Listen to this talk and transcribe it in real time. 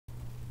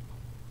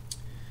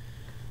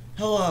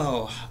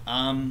Hello.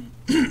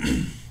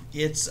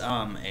 It's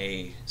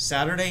a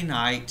Saturday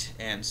night,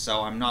 and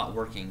so I'm not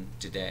working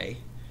today.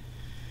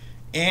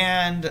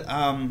 And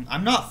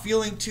I'm not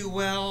feeling too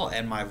well,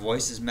 and my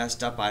voice is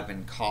messed up. I've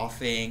been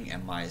coughing,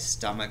 and my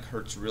stomach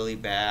hurts really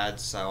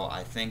bad, so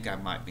I think I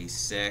might be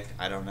sick.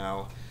 I don't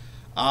know.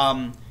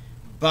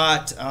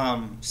 But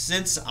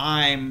since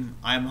I'm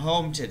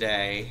home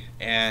today,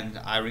 and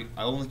I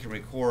only can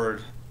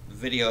record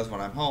videos when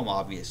I'm home,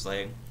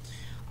 obviously.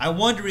 I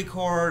wanted to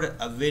record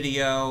a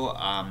video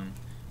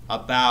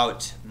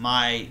about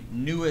my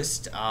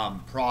newest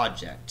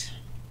project.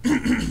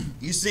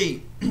 You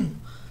see,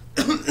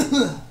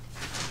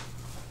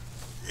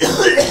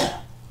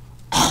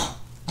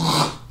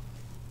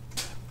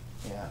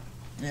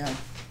 yeah.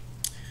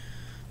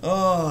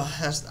 Oh,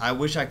 I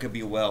wish I could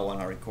be well when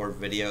I record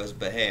videos,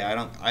 but hey,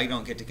 I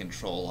don't get to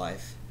control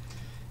life.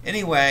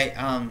 Anyway,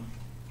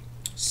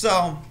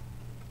 so.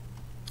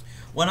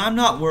 When I'm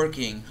not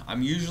working,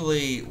 I'm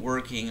usually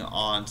working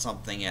on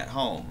something at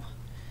home.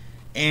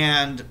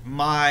 And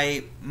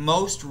my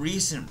most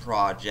recent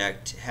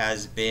project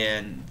has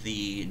been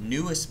the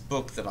newest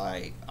book that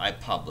I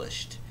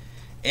published.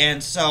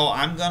 And so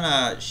I'm going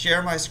to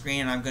share my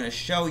screen and I'm going to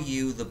show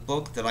you the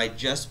book that I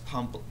just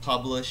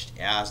published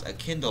as a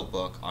Kindle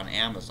book on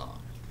Amazon.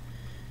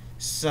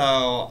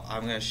 So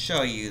I'm going to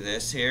show you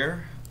this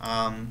here.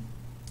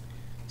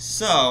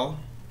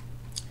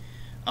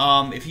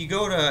 If you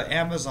go to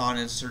Amazon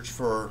and search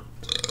for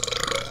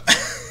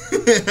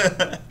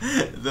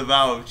the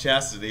Vow of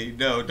Chastity,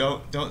 no,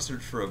 don't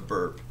search for a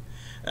burp.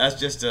 That's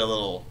just a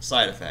little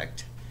side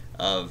effect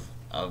of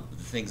the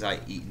things I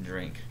eat and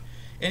drink.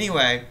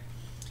 Anyway,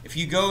 if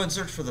you go and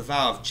search for the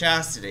Vow of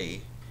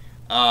Chastity,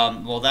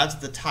 well, that's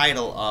the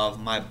title of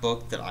my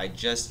book that I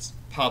just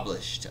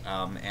published,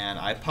 and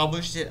I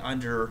published it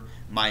under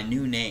my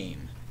new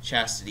name,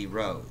 Chastity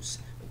Rose,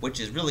 which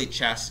is really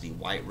Chastity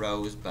White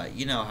Rose, but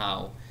you know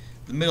how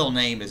the middle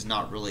name is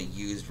not really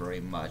used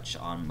very much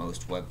on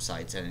most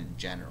websites and in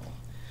general.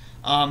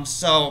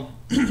 So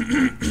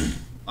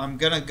I'm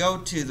going to go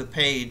to the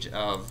page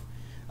of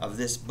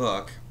this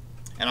book,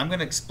 and I'm going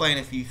to explain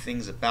a few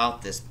things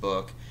about this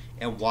book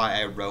and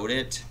why I wrote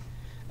it.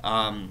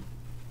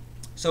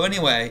 So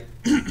anyway,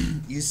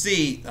 you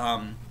see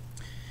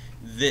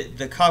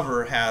the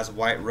cover has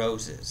white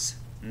roses.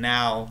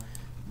 Now,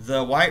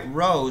 the white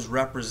rose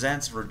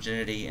represents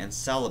virginity and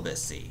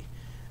celibacy,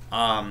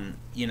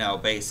 you know,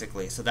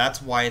 basically. So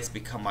that's why it's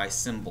become my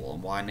symbol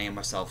and why I named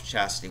myself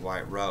Chastity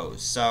White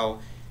Rose. So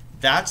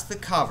that's the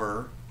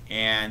cover,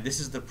 and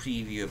this is the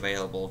preview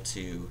available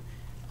to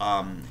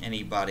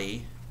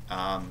anybody,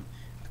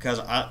 because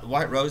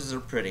white roses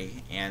are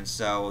pretty. And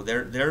so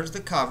there's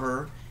the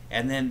cover,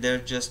 and then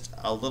there's just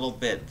a little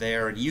bit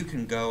there, and you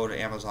can go to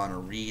Amazon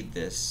and read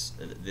this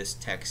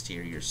text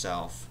here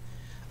yourself.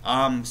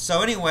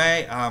 So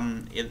anyway,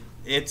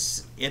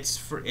 it's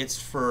for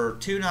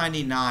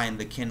 $2.99,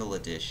 the Kindle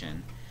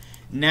edition.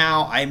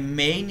 Now I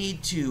may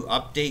need to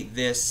update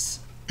this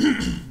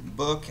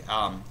book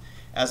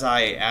as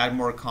I add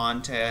more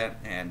content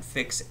and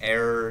fix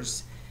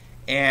errors.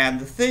 And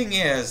the thing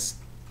is,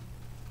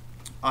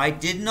 I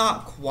did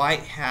not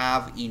quite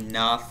have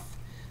enough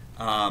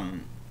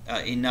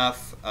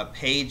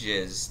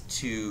pages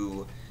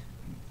to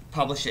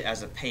publish it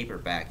as a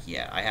paperback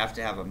yet. I have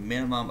to have a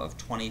minimum of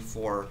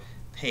 24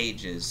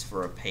 pages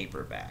for a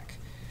paperback.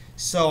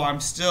 So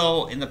I'm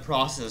still in the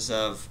process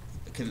of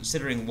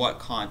considering what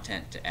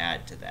content to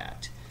add to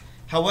that.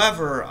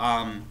 However,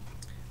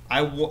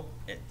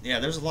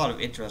 there's a lot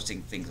of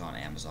interesting things on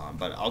Amazon,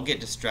 but I'll get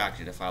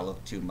distracted if I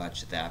look too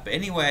much at that. But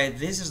anyway,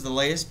 this is the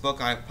latest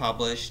book I've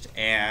published,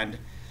 and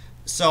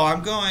so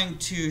I'm going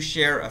to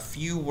share a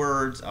few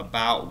words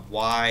about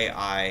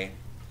why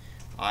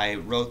I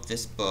wrote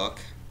this book.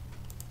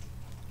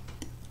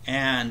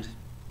 And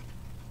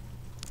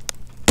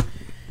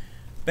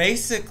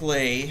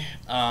basically,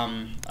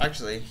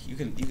 actually, you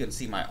can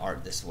see my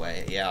art this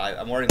way. Yeah,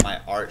 I'm wearing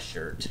my art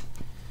shirt.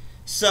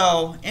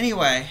 So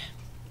anyway,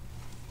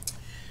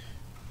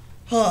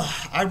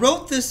 I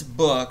wrote this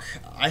book.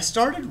 I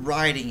started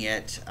writing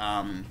it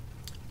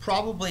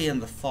probably in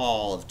the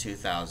fall of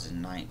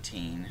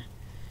 2019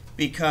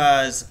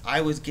 because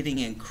I was getting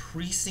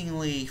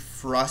increasingly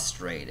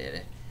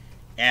frustrated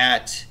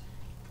at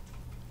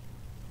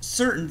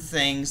certain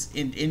things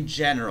in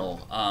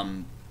general.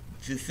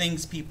 The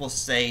things people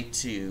say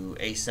to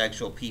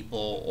asexual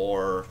people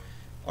or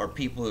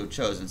people who've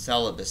chosen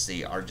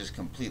celibacy are just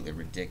completely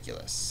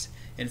ridiculous.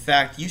 In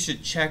fact, you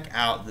should check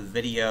out the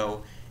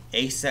video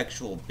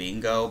Asexual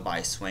Bingo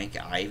by Swank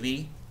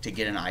Ivy to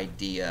get an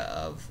idea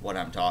of what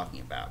I'm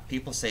talking about.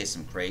 People say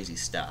some crazy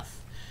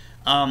stuff.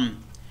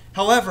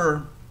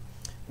 However,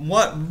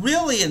 what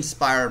really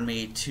inspired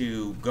me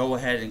to go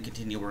ahead and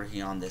continue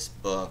working on this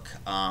book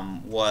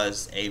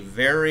was a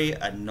very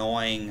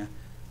annoying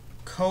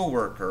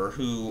coworker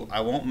who I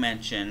won't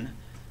mention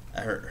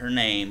her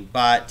name,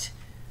 but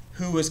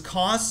who was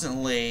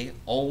constantly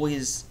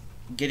always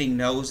getting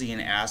nosy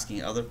and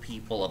asking other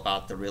people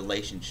about the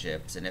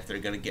relationships and if they're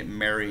going to get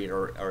married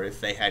or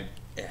if they had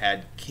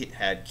had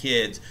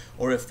kids,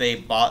 or if they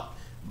bought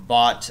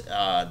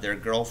their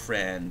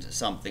girlfriend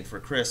something for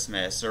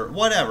Christmas or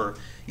whatever,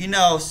 you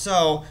know.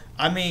 So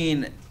I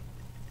mean,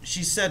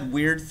 she said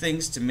weird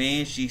things to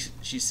me. She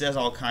says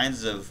all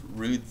kinds of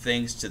rude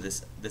things to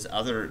this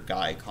other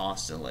guy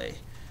constantly.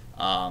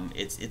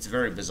 It's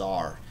very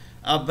bizarre.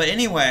 But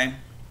anyway,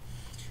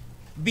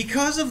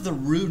 because of the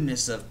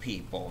rudeness of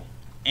people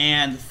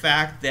and the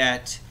fact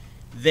that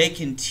they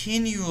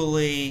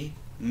continually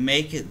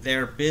make it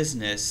their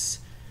business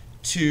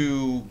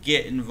to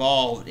get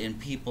involved in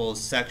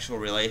people's sexual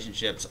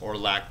relationships or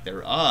lack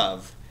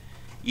thereof,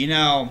 you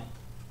know,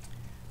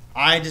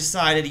 I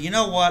decided, you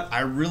know what,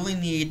 I really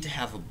need to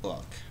have a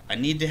book. I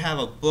need to have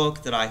a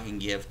book that I can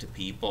give to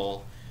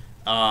people,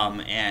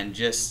 and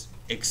just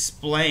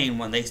explain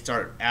when they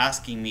start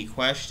asking me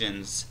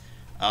questions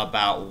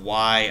about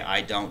why I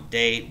don't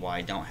date, why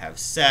I don't have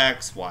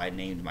sex, why I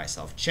named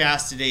myself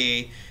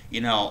Chastity, you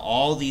know,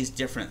 all these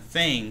different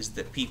things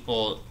that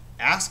people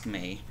ask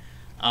me,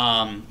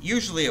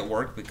 usually at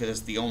work, because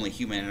it's the only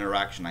human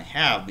interaction I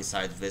have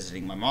besides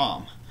visiting my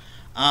mom.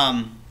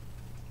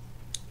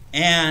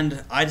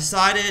 And I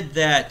decided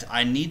that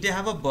I need to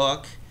have a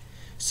book.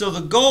 So the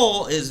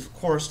goal is, of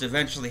course, to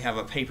eventually have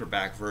a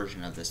paperback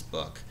version of this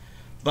book.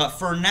 But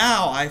for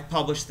now, I've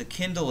published the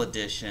Kindle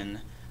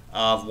edition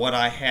of what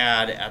I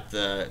had at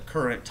the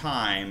current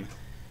time,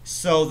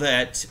 so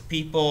that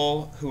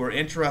people who are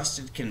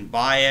interested can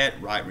buy it,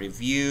 write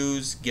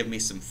reviews, give me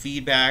some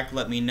feedback,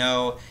 let me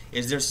know,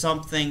 is there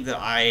something that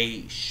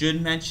I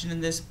should mention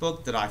in this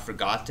book that I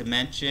forgot to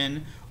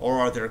mention, or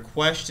are there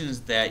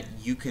questions that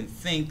you can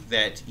think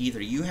that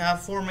either you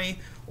have for me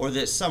or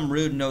that some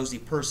rude, nosy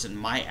person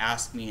might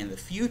ask me in the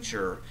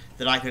future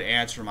that I could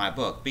answer in my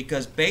book.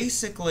 Because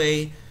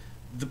basically,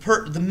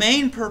 the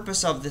main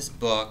purpose of this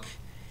book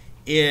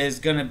is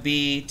going to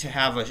be to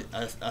have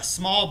a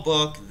small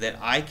book that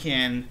I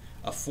can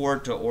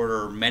afford to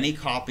order many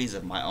copies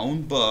of my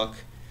own book,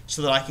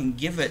 so that I can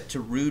give it to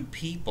rude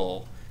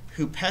people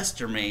who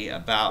pester me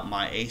about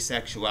my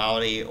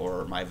asexuality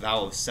or my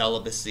vow of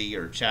celibacy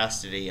or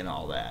chastity and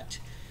all that.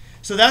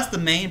 So that's the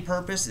main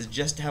purpose, is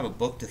just to have a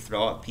book to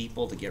throw at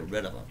people to get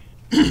rid of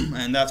them.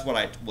 And that's what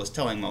I was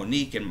telling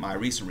Monique in my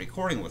recent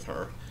recording with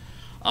her.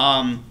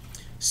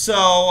 So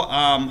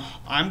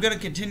I'm going to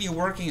continue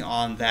working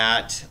on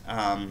that,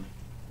 and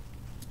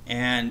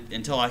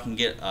until I can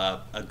get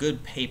a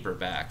good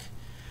paperback.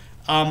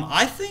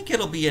 I think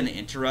it'll be an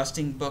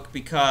interesting book,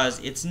 because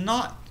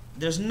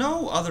there's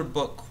no other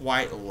book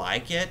quite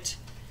like it,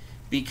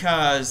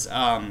 because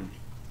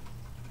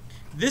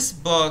this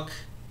book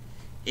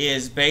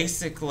is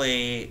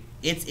basically,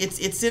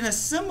 it's in a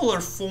similar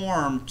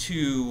form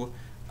to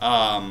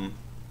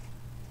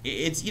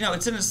it's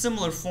in a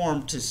similar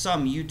form to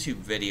some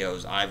YouTube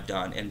videos I've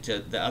done, and to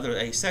the other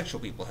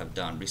asexual people have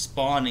done,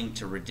 responding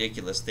to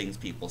ridiculous things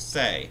people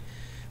say.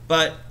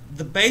 But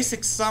the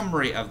basic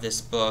summary of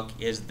this book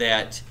is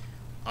that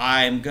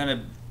I'm going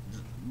to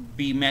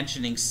be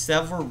mentioning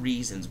several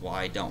reasons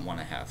why I don't want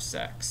to have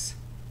sex.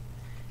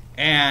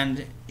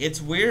 And it's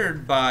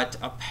weird, but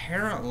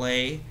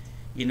apparently,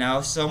 you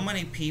know, so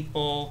many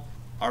people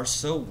are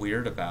so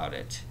weird about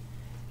it.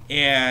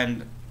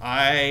 And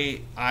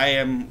I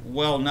am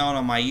well known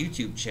on my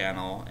YouTube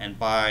channel and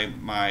by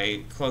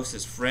my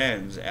closest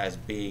friends as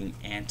being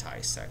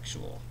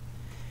anti-sexual.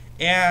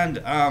 And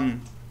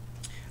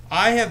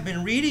I have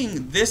been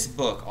reading this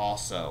book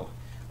also.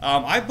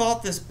 I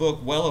bought this book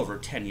well over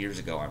 10 years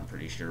ago, I'm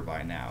pretty sure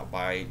by now,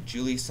 by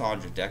Julie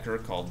Sandra Decker,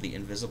 called The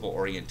Invisible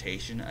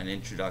Orientation, An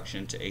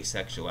Introduction to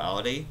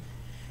Asexuality.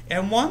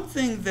 And one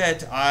thing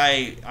that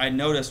I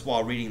noticed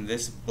while reading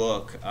this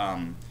book,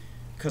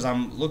 because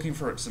I'm looking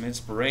for some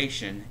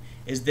inspiration,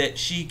 is that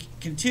she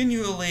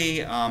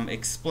continually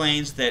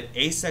explains that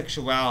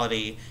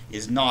asexuality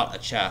is not a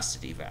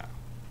chastity vow.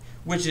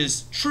 Which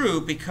is true,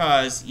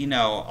 because, you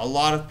know, a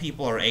lot of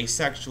people are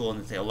asexual and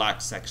that they lack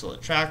sexual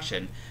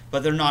attraction,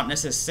 but they're not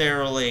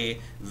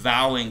necessarily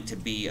vowing to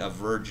be a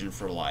virgin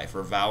for life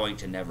or vowing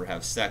to never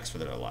have sex for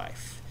their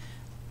life.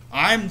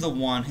 I'm the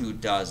one who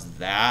does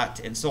that,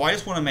 and so I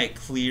just want to make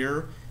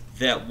clear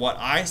that what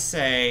I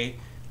say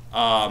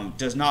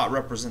does not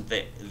represent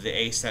the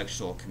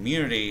asexual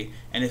community,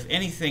 and if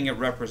anything, it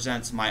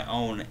represents my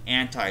own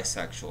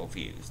anti-sexual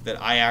views,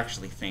 that I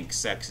actually think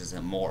sex is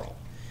immoral.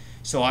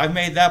 So I've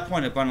made that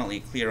point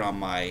abundantly clear on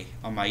my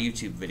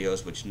YouTube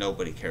videos, which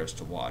nobody cares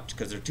to watch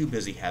because they're too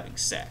busy having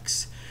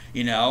sex,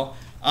 you know.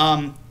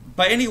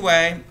 But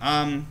anyway,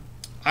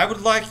 I would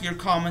like your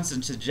comments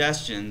and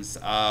suggestions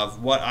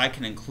of what I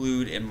can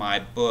include in my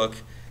book,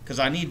 because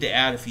I need to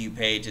add a few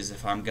pages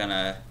if I'm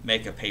gonna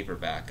make a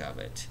paperback of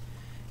it.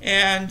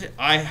 And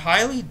I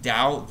highly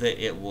doubt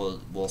that it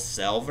will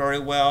sell very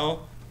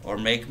well or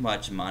make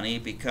much money,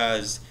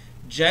 because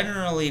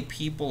generally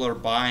people are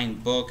buying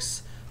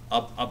books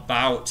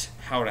about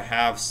how to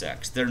have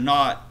sex. They're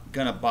not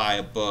going to buy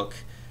a book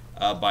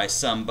by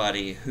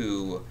somebody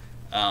who,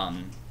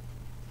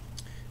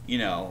 you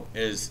know,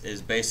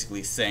 is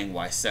basically saying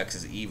why sex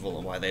is evil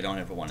and why they don't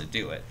ever want to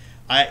do it.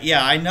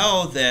 I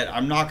know that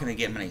I'm not going to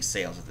get many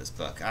sales of this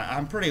book.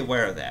 I'm pretty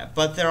aware of that.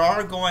 But there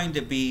are going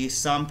to be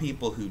some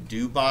people who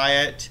do buy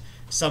it.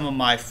 Some of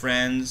my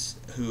friends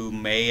who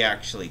may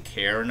actually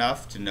care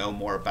enough to know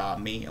more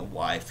about me and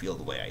why I feel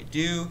the way I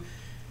do.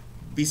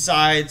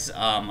 Besides,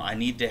 I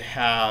need to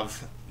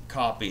have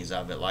copies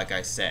of it, like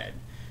I said.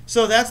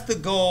 So that's the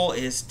goal,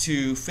 is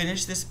to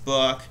finish this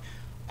book.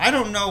 I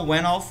don't know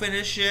when I'll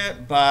finish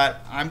it,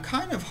 but I'm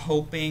kind of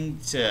hoping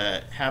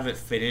to have it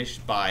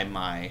finished by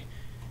my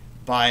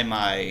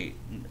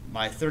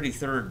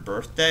 33rd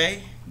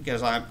birthday,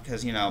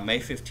 because you know, May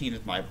 15th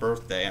is my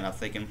birthday, and I'm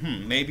thinking,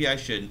 maybe I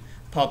should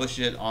publish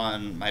it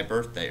on my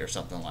birthday or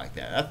something like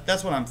that.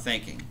 That's what I'm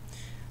thinking.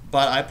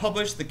 But I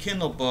published the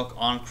Kindle book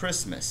on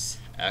Christmas,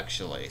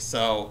 actually,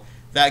 so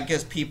that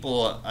gives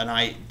people an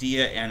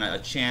idea and a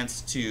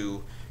chance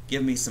to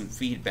give me some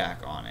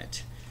feedback on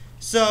it.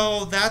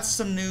 So that's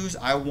some news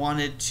I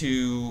wanted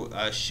to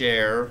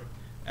share,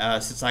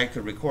 since I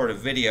could record a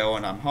video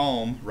and I'm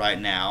home right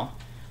now.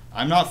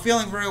 I'm not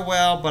feeling very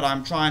well, but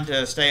I'm trying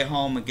to stay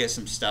home and get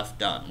some stuff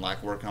done,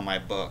 like working on my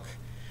book.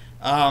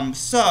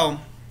 So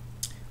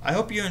I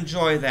hope you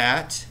enjoy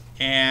that,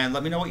 and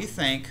let me know what you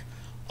think.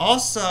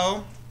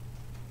 Also,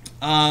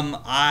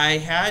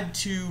 I had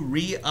to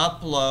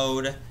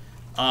re-upload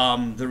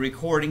the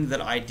recording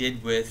that I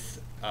did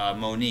with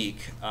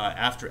Monique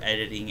after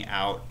editing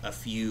out a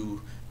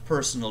few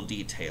personal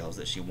details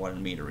that she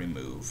wanted me to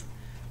remove.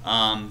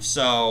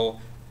 So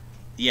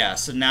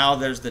now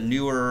there's the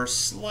newer,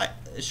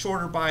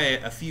 shorter by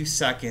a few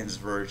seconds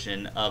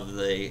version of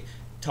the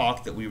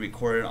talk that we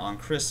recorded on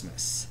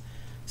Christmas.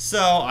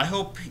 So I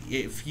hope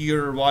if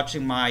you're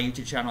watching my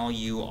YouTube channel,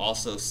 you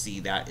also see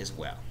that as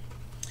well.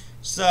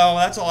 So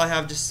that's all I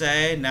have to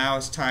say. Now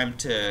it's time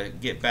to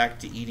get back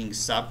to eating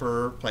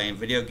supper, playing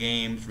video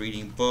games,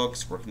 reading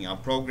books, working on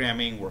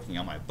programming, working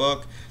on my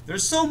book.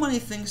 There's so many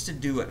things to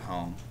do at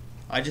home.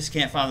 I just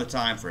can't find the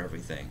time for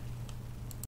everything.